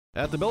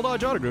At the Bill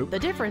Dodge Auto Group, The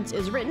difference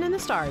is written in the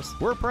stars.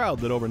 we're proud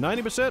that over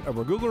 90% of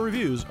our Google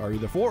reviews are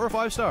either 4 or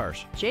 5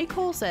 stars. Jay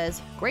Cole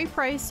says, great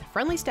price,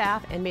 friendly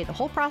staff, and made the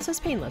whole process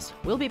painless.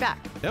 We'll be back.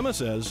 Emma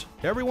says,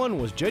 everyone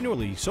was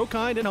genuinely so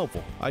kind and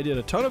helpful. I did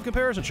a ton of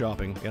comparison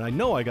shopping, and I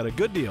know I got a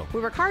good deal.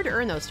 We work hard to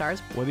earn those stars.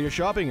 Whether you're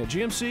shopping at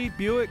GMC,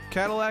 Buick,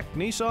 Cadillac,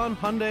 Nissan,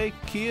 Hyundai,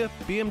 Kia,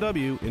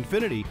 BMW,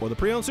 Infiniti, or the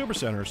pre-owned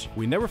supercenters,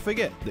 we never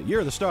forget that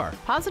you're the star.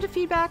 Positive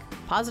feedback,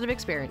 positive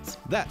experience.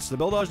 That's the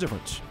Bill Dodge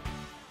difference.